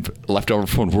have been left over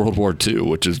from World War II,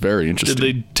 which is very interesting.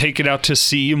 Did they take it out to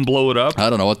sea and blow it up? I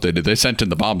don't know what they did. They sent in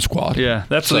the bomb squad. Yeah,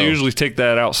 that's what they usually take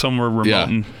that out somewhere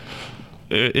remote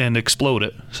and explode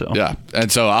it. So yeah,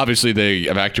 and so obviously they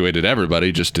evacuated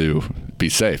everybody just to be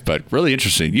safe. But really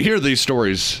interesting. You hear these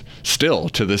stories still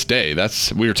to this day.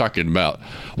 We were talking about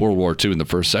World War II in the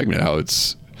first segment. How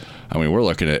we're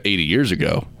looking at 80 years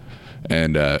ago,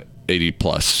 and 80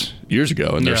 plus years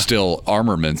ago, and there's still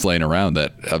armaments laying around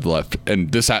that have left.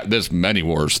 And there's many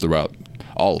wars throughout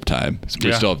all of time.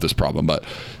 We still have this problem, but.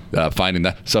 Finding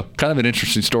that. So kind of an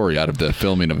interesting story out of the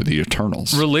filming of The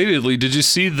Eternals. Relatedly, did you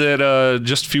see that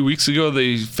just a few weeks ago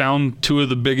they found 2 of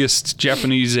the biggest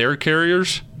Japanese air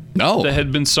carriers? No. That had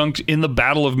been sunk in the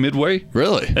Battle of Midway.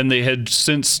 Really? And they had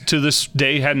since to this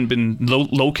day hadn't been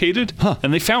located. Huh.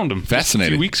 And they found them.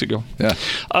 Fascinating. A few weeks ago. Yeah.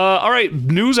 All right.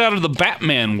 News out of the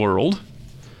Batman world.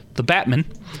 The Batman.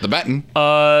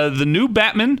 The new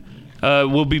Batman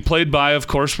will be played by, of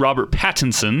course, Robert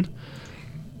Pattinson.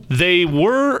 They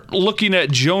were looking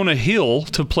at Jonah Hill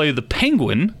to play the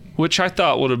Penguin, which I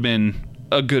thought would have been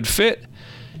a good fit.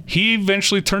 He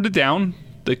eventually turned it down.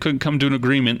 They couldn't come to an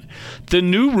agreement. The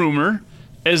new rumor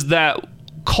is that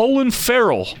Colin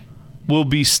Farrell will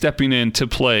be stepping in to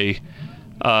play.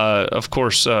 Of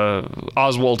course,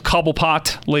 Oswald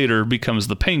Cobblepot later becomes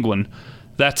the Penguin.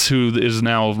 That's who is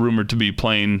now rumored to be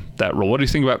playing that role. What do you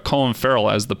think about Colin Farrell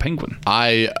as the Penguin?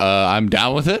 I'm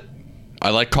down with it. I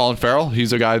like Colin Farrell.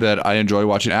 He's a guy that I enjoy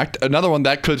watching act. Another one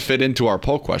that could fit into our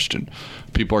poll question.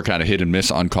 People are kind of hit and miss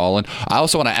on Colin. I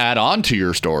also want to add on to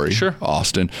your story, sure,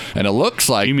 Austin. And it looks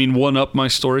like... You mean one up my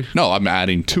story? No, I'm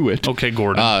adding to it. Okay,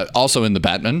 Gordon. Also in the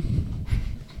Batman,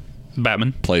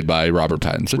 played by Robert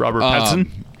Pattinson.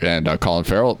 And Colin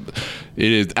Farrell.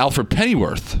 It is Alfred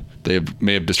Pennyworth. They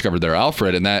may have discovered their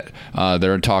Alfred, and that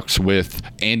they're in talks with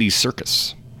Andy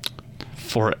Serkis.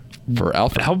 For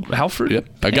Alfred. Alfred? Yep.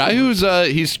 A guy who's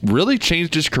he's really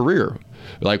changed his career.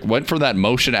 Like, went from that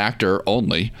motion actor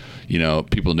only. You know,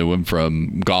 people knew him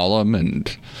from Gollum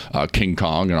and King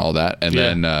Kong and all that. And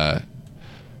then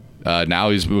now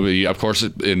he's moving, of course,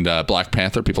 in Black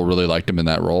Panther. People really liked him in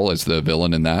that role as the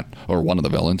villain in that, or one of the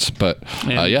villains. But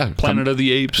Planet of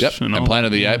the Apes. Yep. And Planet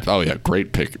of the Apes. Oh yeah,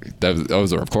 great pick.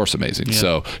 Those are of course amazing. Yeah.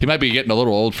 So he might be getting a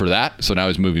little old for that. So now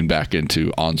he's moving back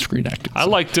into on-screen acting. I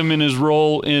liked him in his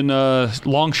role in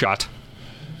Long Shot.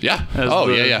 Yeah.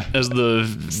 As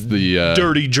the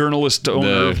dirty journalist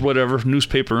owner, whatever,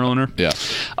 newspaper owner. Yeah.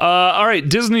 All right,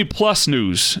 Disney Plus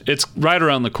news. It's right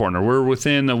around the corner. We're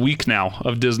within a week now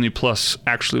of Disney Plus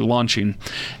actually launching.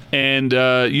 And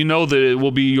you know that it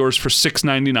will be yours for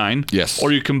 $6.99. Yes.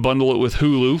 Or you can bundle it with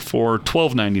Hulu for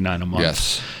 $12.99 a month.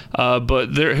 Yes. But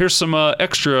here's some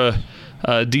extra...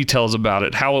 details about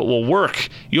it, how it will work.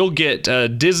 You'll get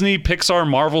Disney, Pixar,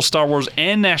 Marvel, Star Wars,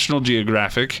 and National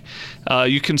Geographic.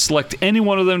 You can select any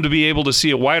one of them to be able to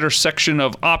see a wider section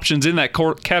of options in that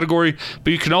category,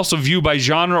 but you can also view by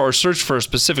genre or search for a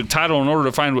specific title in order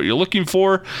to find what you're looking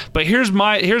for. But here's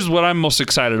what I'm most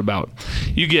excited about.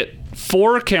 You get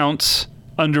 4 accounts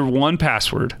under 1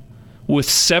 password with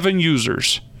 7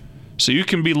 users. So you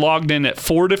can be logged in at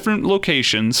 4 different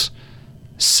locations,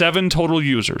 7 total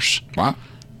users. Wow.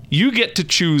 You get to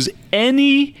choose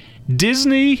any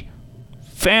Disney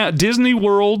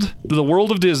World, the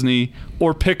world of Disney,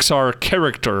 or Pixar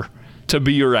character to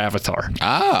be your avatar.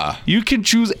 You can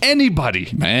choose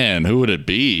anybody. Man, who would it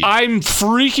be? I'm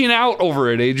freaking out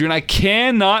over it, Adrian. I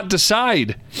cannot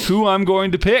decide who I'm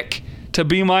going to pick to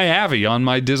be my Avi on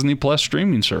my Disney Plus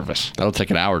streaming service. That'll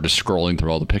take an hour just scrolling through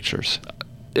all the pictures.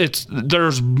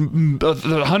 There's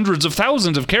hundreds of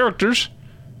thousands of characters.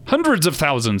 Hundreds of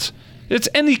thousands. It's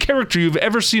any character you've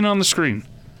ever seen on the screen.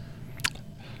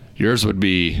 Yours would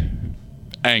be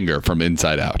anger from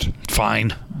Inside Out.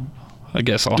 Fine. I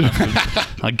guess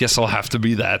I'll have to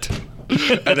be that.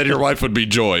 And then your wife would be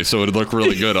Joy, so it'd look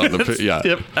really good on the yeah.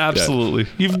 Yep, absolutely.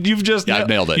 Yeah. You've just I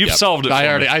nailed it. You've solved it.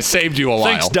 I saved you a while.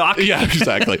 Thanks, Doc. Yeah,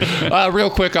 exactly. Real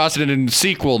quick, Austin, in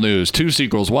sequel news, 2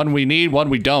 sequels. One we need, one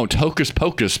we don't. Hocus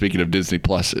Pocus, speaking of Disney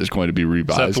Plus, is going to be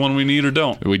revised. Is that the one we need or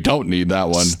don't? We don't need that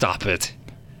one. Stop it.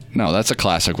 No, that's a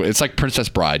classic. It's like Princess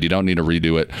Bride. You don't need to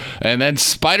redo it. And then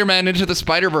Spider-Man Into the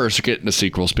Spider-Verse getting a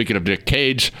sequel. Speaking of Nick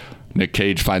Cage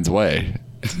finds a way.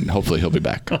 Hopefully he'll be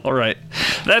back. All right.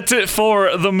 That's it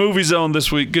for the Movie Zone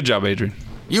this week. Good job, Adrian.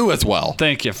 You as well.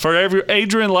 Thank you. For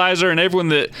Adrian Leiser and everyone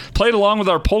that played along with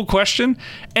our poll question,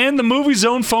 and the Movie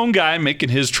Zone phone guy making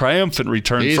his triumphant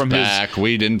return He's from back.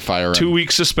 We didn't fire him. his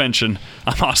 2-week suspension.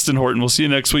 I'm Austin Horton. We'll see you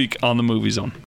next week on the Movie Zone.